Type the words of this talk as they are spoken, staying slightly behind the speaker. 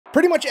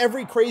Pretty much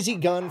every crazy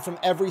gun from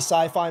every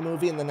sci-fi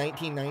movie in the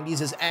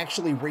 1990s is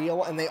actually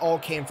real, and they all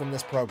came from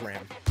this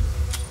program.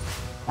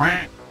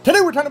 Today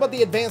we're talking about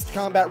the Advanced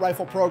Combat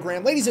Rifle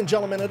program. Ladies and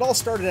gentlemen, it all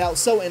started out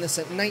so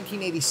innocent in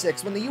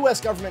 1986 when the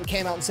US government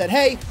came out and said,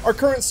 hey, our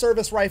current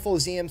service rifle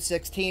is the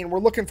M16. We're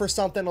looking for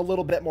something a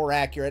little bit more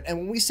accurate. And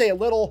when we say a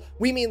little,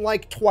 we mean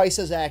like twice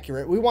as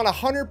accurate. We want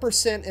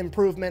 100%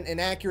 improvement in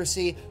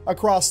accuracy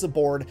across the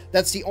board.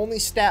 That's the only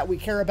stat we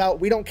care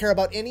about. We don't care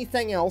about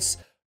anything else.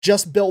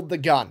 Just build the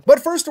gun. But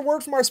first, a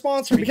word from our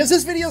sponsor, because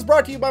this video is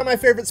brought to you by my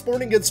favorite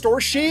sporting goods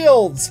store,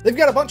 Shields. They've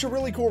got a bunch of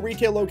really cool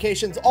retail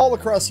locations all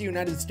across the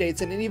United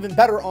States and an even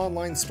better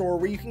online store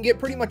where you can get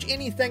pretty much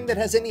anything that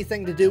has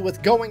anything to do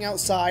with going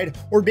outside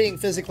or being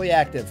physically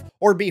active.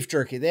 Or beef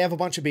jerky. They have a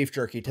bunch of beef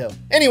jerky too.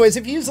 Anyways,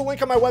 if you use the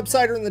link on my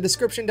website or in the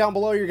description down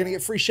below, you're gonna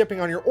get free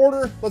shipping on your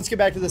order. Let's get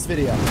back to this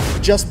video.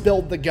 Just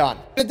build the gun.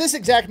 At this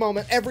exact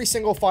moment, every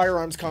single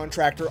firearms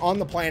contractor on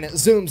the planet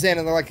zooms in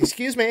and they're like,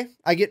 excuse me,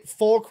 I get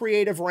full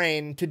creative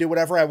reign to do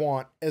whatever I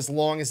want as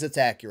long as it's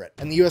accurate.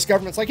 And the US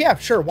government's like, yeah,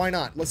 sure, why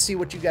not? Let's see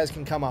what you guys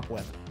can come up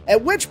with.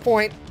 At which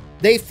point,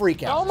 they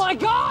freak out. Oh my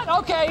God,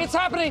 okay, it's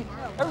happening.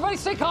 Everybody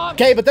stay calm.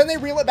 Okay, but then they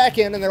reel it back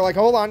in and they're like,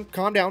 hold on,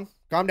 calm down,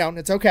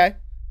 it's okay.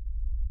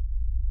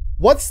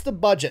 What's the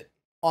budget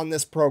on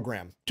this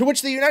program? To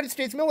which the United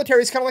States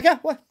military is kind of like, yeah,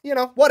 well, you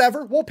know,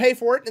 whatever, we'll pay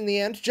for it in the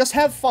end, just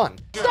have fun.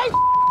 Stay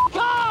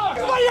calm!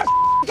 Everybody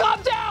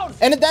calm down!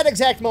 And at that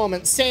exact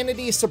moment,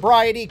 sanity,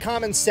 sobriety,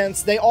 common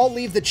sense, they all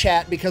leave the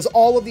chat because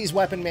all of these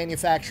weapon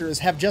manufacturers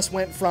have just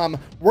went from,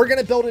 we're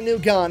gonna build a new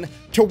gun,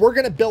 to we're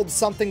gonna build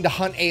something to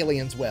hunt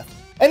aliens with.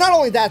 And not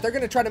only that, they're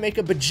going to try to make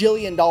 $1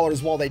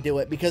 bajillion while they do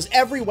it because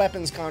every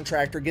weapons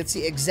contractor gets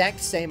the exact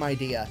same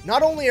idea.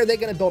 Not only are they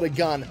going to build a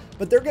gun,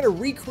 but they're going to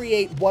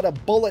recreate what a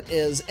bullet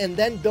is and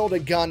then build a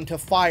gun to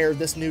fire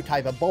this new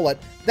type of bullet.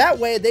 That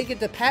way, they get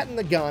to patent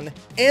the gun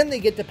and they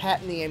get to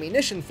patent the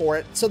ammunition for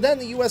it. So then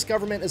the US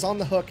government is on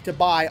the hook to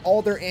buy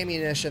all their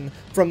ammunition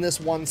from this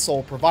one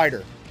sole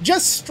provider.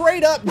 Just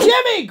straight up,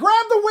 Jimmy,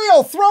 grab the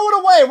wheel, throw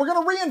it away. We're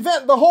gonna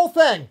reinvent the whole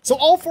thing. So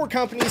all four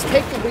companies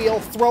take the wheel,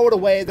 throw it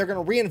away. They're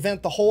gonna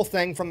reinvent the whole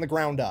thing from the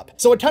ground up.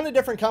 So a ton of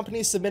different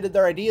companies submitted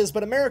their ideas,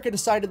 but America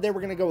decided they were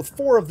gonna go with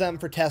 4 of them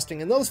for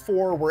testing, and those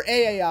 4 were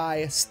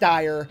AAI,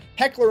 Steyr,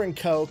 Heckler &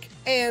 Koch,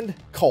 and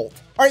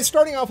Colt. All right,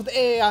 starting off with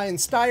AAI and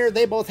Steyr,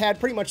 they both had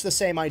pretty much the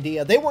same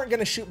idea. They weren't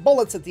going to shoot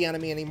bullets at the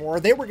enemy anymore.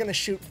 They were going to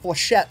shoot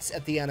flechettes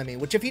at the enemy,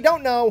 which if you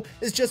don't know,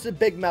 is just a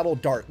big metal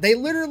dart. They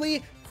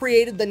literally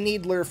created the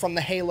Needler from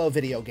the Halo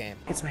video game.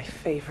 It's my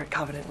favorite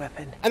Covenant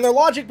weapon. And their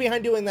logic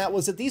behind doing that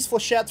was that these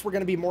flechettes were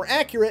going to be more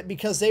accurate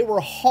because they were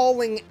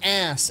hauling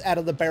ass out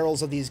of the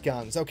barrels of these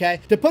guns,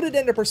 okay? To put it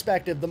into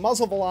perspective, the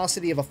muzzle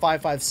velocity of a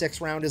 5.56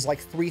 round is like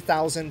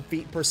 3,000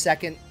 feet per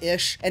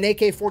second-ish. An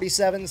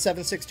AK-47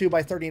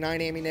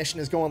 7.62x39 ammunition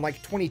is going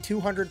like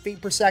 2,200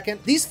 feet per second.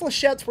 These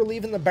flechettes were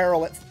leaving the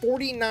barrel at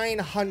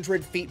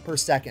 4,900 feet per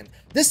second.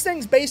 This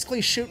thing's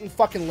basically shooting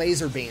fucking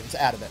laser beams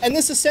out of it. And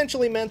this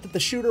essentially meant that the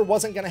shooter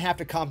wasn't going to have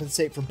to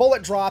compensate for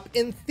bullet drop,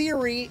 in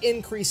theory,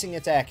 increasing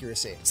its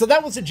accuracy. So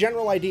that was the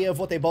general idea of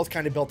what they both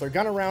kind of built their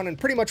gun around, and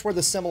pretty much where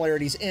the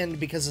similarities end,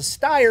 because the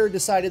Steyr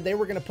decided they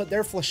were going to put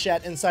their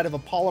flechette inside of a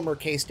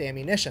polymer-cased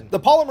ammunition. The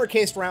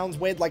polymer-cased rounds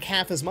weighed like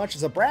half as much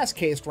as a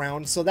brass-cased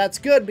round, so that's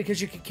good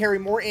because you could carry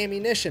more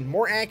ammunition,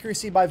 more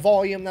accuracy by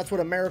volume. That's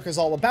what America's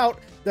all about.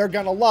 They're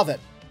gonna love it.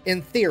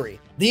 In theory.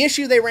 The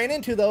issue they ran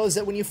into, though, is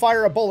that when you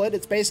fire a bullet,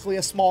 it's basically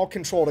a small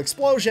controlled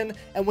explosion,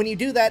 and when you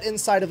do that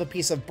inside of a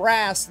piece of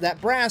brass, that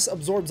brass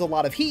absorbs a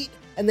lot of heat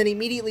and then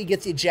immediately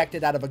gets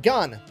ejected out of a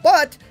gun.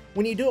 But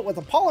when you do it with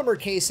a polymer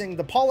casing,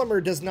 the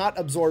polymer does not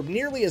absorb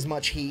nearly as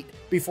much heat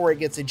before it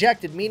gets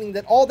ejected, meaning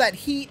that all that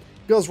heat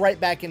goes right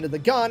back into the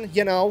gun,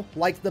 you know,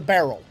 like the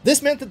barrel.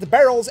 This meant that the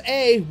barrels,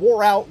 A,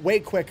 wore out way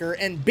quicker,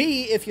 and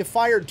B, if you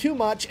fired too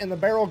much and the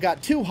barrel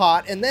got too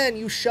hot, and then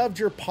you shoved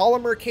your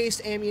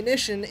polymer-cased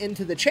ammunition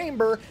into the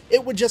chamber,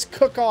 it would just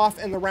cook off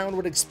and the round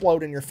would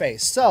explode in your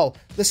face. So,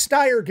 the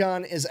Steyr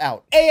gun is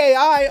out.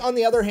 AAI, on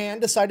the other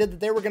hand, decided that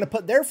they were going to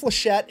put their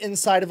flechette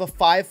inside of a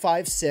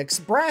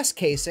 5.56 brass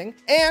casing,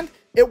 and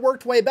it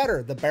worked way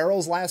better. The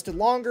barrels lasted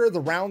longer,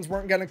 the rounds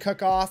weren't going to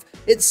cook off.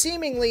 It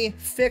seemingly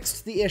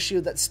fixed the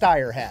issue that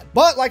Steyr had.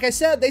 But like I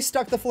said, they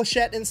stuck the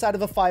flechette inside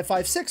of a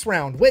 5.56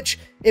 round, which,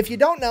 if you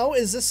don't know,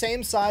 is the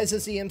same size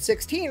as the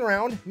M16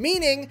 round,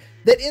 meaning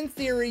that in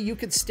theory you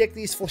could stick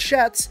these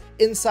flechettes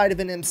inside of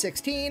an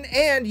M16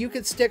 and you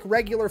could stick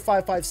regular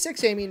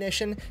 5.56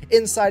 ammunition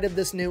inside of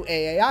this new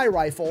AAI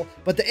rifle,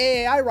 but the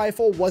AAI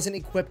rifle wasn't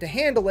equipped to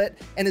handle it,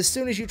 and as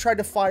soon as you tried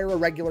to fire a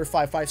regular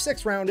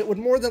 5.56 round, it would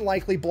more than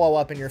likely blow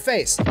up in your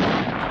face.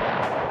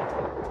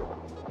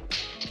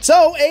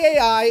 So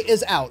AAI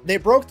is out. They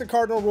broke the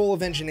cardinal rule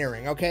of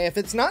engineering, okay? If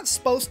it's not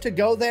supposed to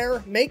go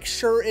there, make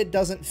sure it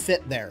doesn't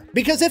fit there.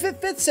 Because if it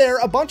fits there,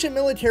 a bunch of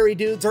military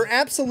dudes are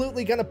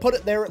absolutely gonna put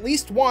it there at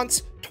least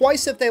once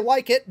twice if they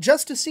like it,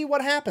 just to see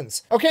what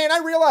happens. Okay, and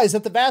I realize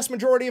that the vast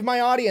majority of my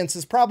audience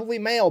is probably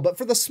male, but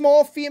for the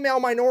small female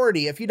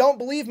minority, if you don't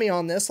believe me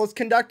on this, let's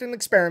conduct an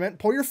experiment.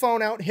 Pull your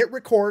phone out, hit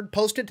record,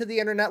 post it to the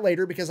internet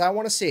later because I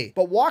want to see.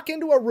 But walk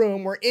into a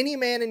room where any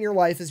man in your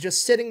life is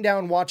just sitting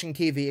down watching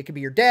TV. It could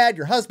be your dad,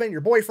 your husband,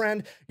 your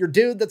boyfriend, your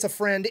dude that's a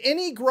friend,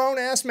 any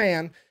grown-ass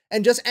man,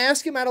 and just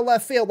ask him out of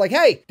left field, like,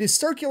 hey, do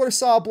circular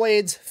saw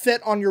blades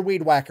fit on your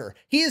weed whacker?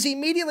 He is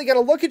immediately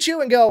going to look at you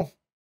and go,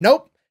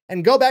 nope,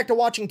 and go back to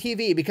watching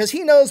TV, because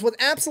he knows with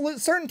absolute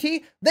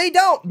certainty they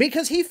don't,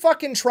 because he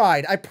fucking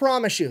tried. I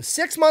promise you.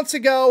 6 months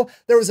ago,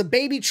 there was a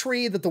baby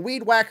tree that the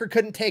weed whacker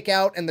couldn't take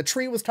out, and the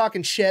tree was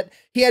talking shit.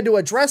 He had to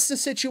address the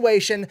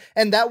situation,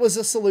 and that was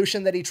the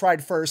solution that he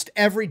tried first.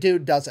 Every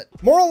dude does it.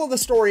 Moral of the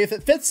story, if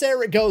it fits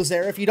there, it goes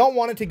there. If you don't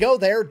want it to go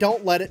there,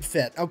 don't let it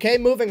fit. Okay,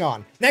 moving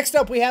on. Next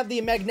up, we have the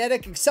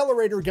magnetic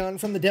accelerator gun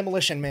from the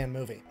Demolition Man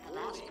movie. The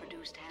last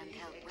produced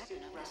handheld weapon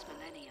of this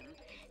millennium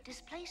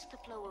displaced the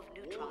flow of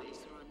neutrons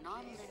through a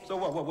non-linear... So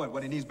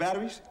what, it needs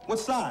batteries? What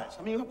size?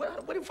 I mean, where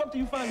the fuck do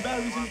you find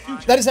batteries in the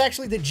future? That is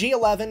actually the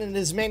G11 and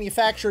is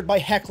manufactured by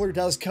Heckler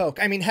Does Coke.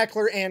 I mean,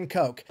 Heckler and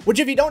Coke, which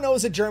if you don't know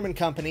is a German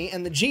company,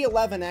 and the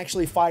G11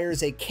 actually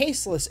fires a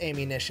caseless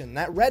ammunition.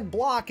 That red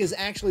block is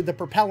actually the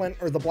propellant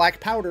or the black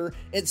powder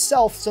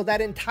itself, so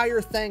that entire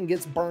thing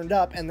gets burned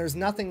up and there's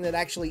nothing that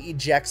actually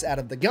ejects out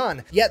of the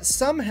gun. Yet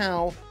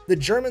somehow, the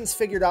Germans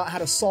figured out how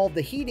to solve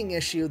the heating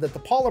issue that the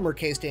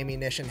polymer-cased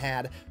ammunition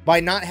had by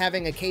not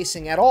having a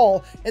casing at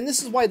all, and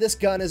this is why this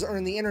gun has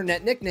earned the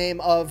internet nickname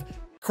of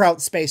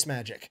Kraut Space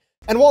Magic.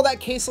 And while that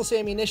caseless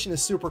ammunition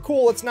is super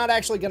cool, it's not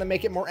actually going to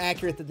make it more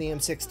accurate than the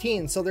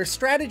M16, so their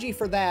strategy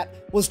for that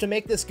was to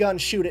make this gun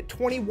shoot at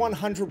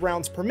 2,100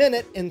 rounds per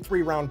minute in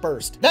 3-round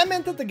burst. That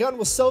meant that the gun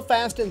was so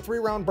fast in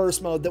 3-round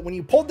burst mode that when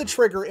you pulled the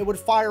trigger, it would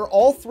fire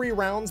all 3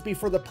 rounds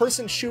before the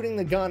person shooting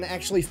the gun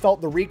actually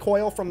felt the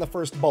recoil from the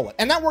first bullet.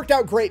 And that worked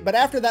out great, but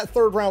after that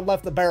 3rd round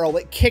left the barrel,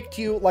 it kicked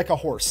you like a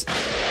horse.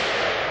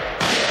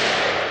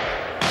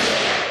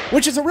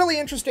 Which is a really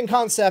interesting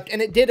concept,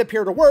 and it did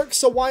appear to work,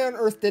 so why on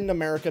earth didn't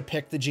America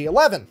pick the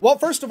G11? Well,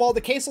 first of all,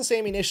 the caseless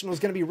ammunition was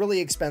going to be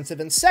really expensive,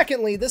 and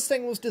secondly, this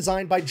thing was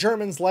designed by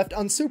Germans left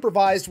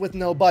unsupervised with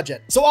no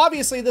budget. So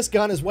obviously this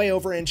gun is way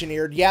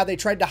over-engineered. Yeah, they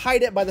tried to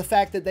hide it by the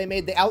fact that they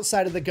made the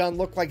outside of the gun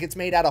look like it's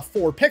made out of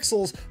 4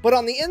 pixels, but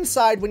on the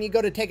inside, when you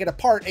go to take it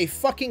apart, a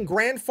fucking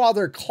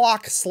grandfather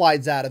clock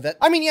slides out of it.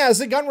 I mean, yeah, is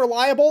the gun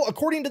reliable?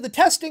 According to the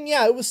testing,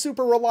 yeah, it was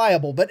super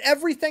reliable, but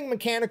everything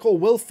mechanical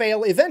will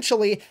fail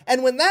eventually,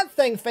 and when that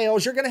thing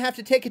fails, you're going to have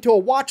to take it to a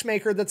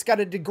watchmaker that's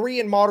got a degree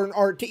in modern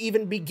art to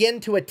even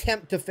begin to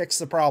attempt to fix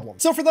the problem.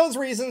 So for those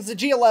reasons, the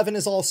G11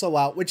 is also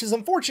out, which is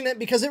unfortunate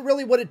because it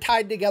really would have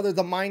tied together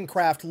the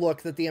Minecraft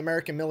look that the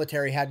American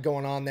military had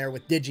going on there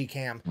with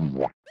Digicam.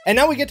 And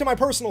now we get to my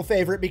personal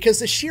favorite, because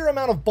the sheer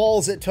amount of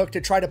balls it took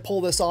to try to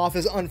pull this off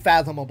is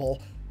unfathomable.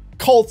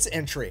 Colt's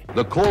entry.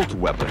 The Colt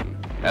weapon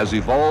has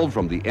evolved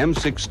from the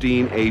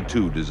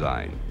M16A2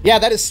 design. Yeah,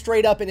 that is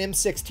straight up an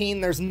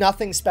M16. There's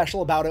nothing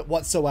special about it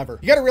whatsoever.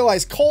 You gotta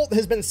realize Colt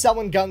has been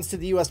selling guns to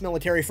the US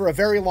military for a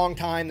very long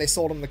time. They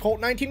sold them the Colt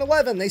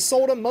 1911. They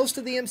sold them most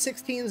of the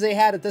M16s they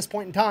had at this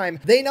point in time.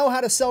 They know how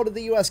to sell to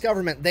the US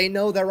government. They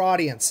know their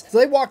audience. So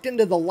they walked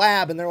into the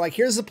lab and they're like,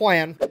 here's the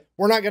plan.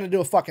 We're not gonna do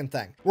a fucking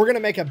thing. We're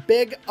gonna make a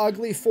big,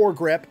 ugly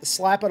foregrip,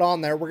 slap it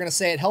on there. We're gonna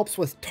say it helps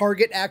with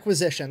target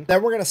acquisition.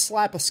 Then we're gonna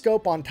slap a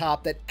scope on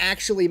top that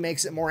actually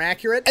makes it more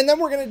accurate. And then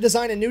we're gonna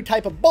design a new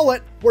type of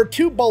bullet where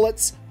 2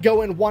 bullets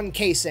go in 1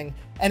 casing,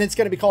 and it's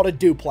gonna be called a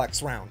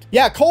duplex round.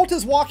 Yeah, Colt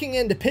is walking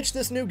in to pitch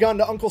this new gun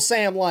to Uncle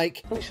Sam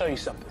like, Let me show you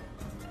something.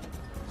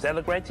 Does that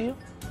look right to you?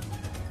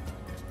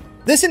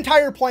 this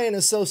entire plan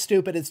is so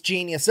stupid, it's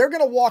genius. They're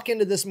gonna walk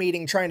into this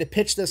meeting trying to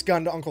pitch this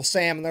gun to Uncle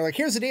Sam, and they're like,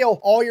 here's the deal,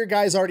 all your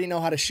guys already know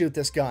how to shoot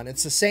this gun.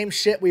 It's the same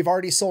shit we've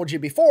already sold you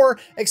before,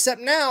 except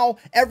now,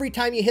 every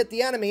time you hit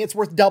the enemy, it's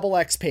worth double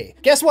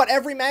XP. Guess what?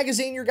 Every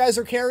magazine your guys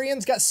are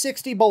carrying's got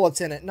 60 bullets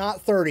in it,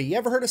 not 30. You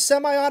ever heard of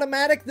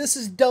semi-automatic? This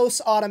is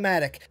dose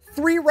automatic.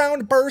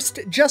 3-round burst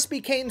just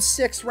became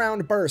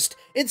 6-round burst.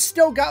 It's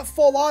still got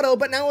full auto,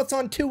 but now it's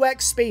on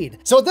 2x speed.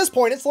 So at this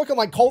point, it's looking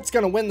like Colt's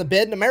gonna win the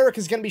bid, and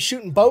America's gonna be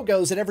shooting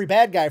BOGOs at every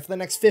bad guy for the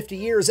next 50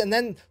 years. And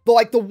then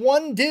the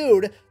one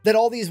dude that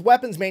all these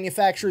weapons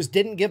manufacturers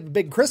didn't give a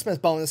big Christmas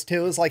bonus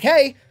to is like,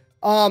 hey,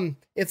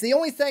 if the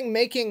only thing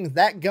making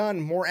that gun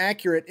more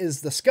accurate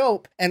is the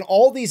scope, and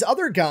all these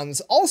other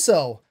guns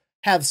also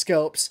have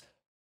scopes,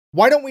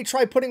 why don't we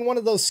try putting one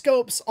of those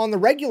scopes on the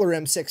regular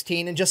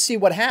M16 and just see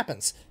what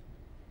happens?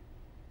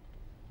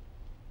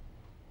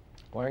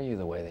 Why are you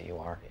the way that you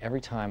are?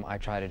 Every time I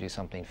try to do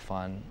something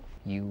fun,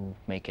 you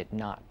make it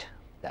not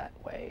that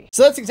way.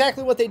 So that's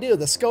exactly what they do.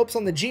 The scopes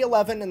on the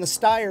G11 and the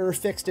Steyr are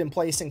fixed in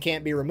place and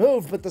can't be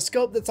removed, but the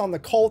scope that's on the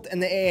Colt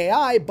and the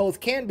AAI both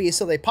can be,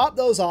 so they pop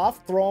those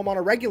off, throw them on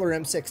a regular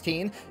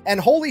M16, and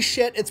holy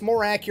shit, it's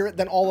more accurate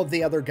than all of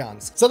the other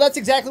guns. So that's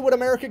exactly what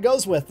America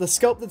goes with. The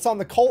scope that's on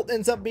the Colt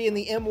ends up being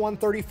the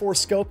M134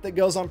 scope that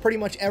goes on pretty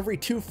much every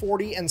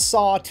 240 and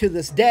SAW to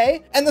this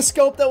day, and the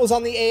scope that was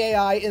on the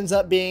AAI ends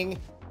up being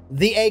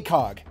the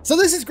ACOG. So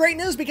this is great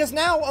news because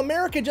now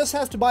America just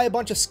has to buy a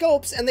bunch of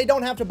scopes and they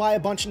don't have to buy a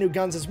bunch of new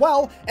guns as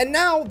well. And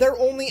now they're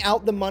only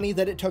out the money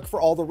that it took for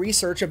all the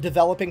research of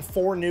developing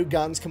 4 new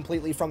guns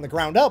completely from the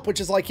ground up, which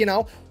is like, you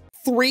know,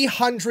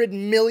 $300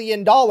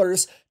 million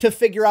to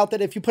figure out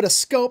that if you put a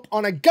scope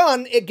on a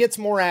gun, it gets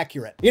more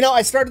accurate. You know,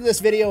 I started this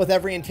video with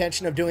every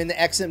intention of doing the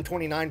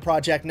XM29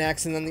 project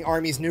next and then the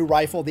Army's new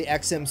rifle, the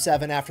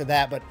XM7 after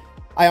that, but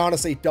I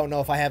honestly don't know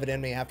if I have it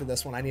in me after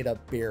this one. I need a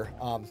beer.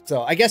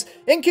 So I guess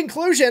in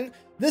conclusion,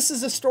 this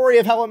is a story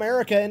of how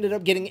America ended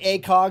up getting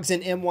ACOGs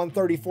and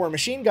M134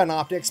 machine gun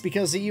optics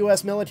because the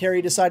US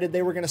military decided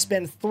they were going to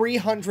spend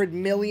 $300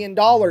 million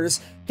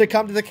to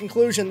come to the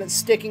conclusion that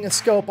sticking a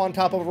scope on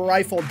top of a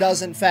rifle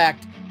does in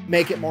fact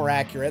make it more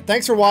accurate.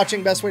 Thanks for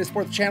watching. Best way to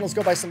support the channel is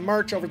go buy some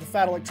merch over at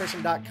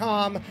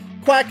thefatelectrician.com.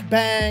 Quack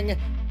bang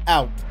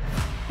out.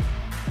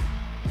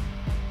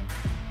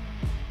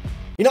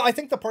 You know, I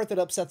think the part that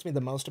upsets me the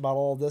most about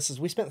all of this is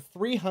we spent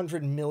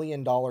 $300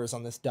 million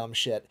on this dumb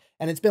shit,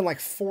 and it's been like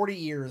 40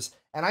 years,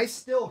 and I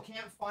still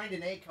can't find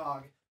an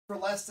ACOG for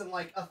less than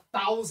like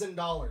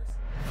 $1,000.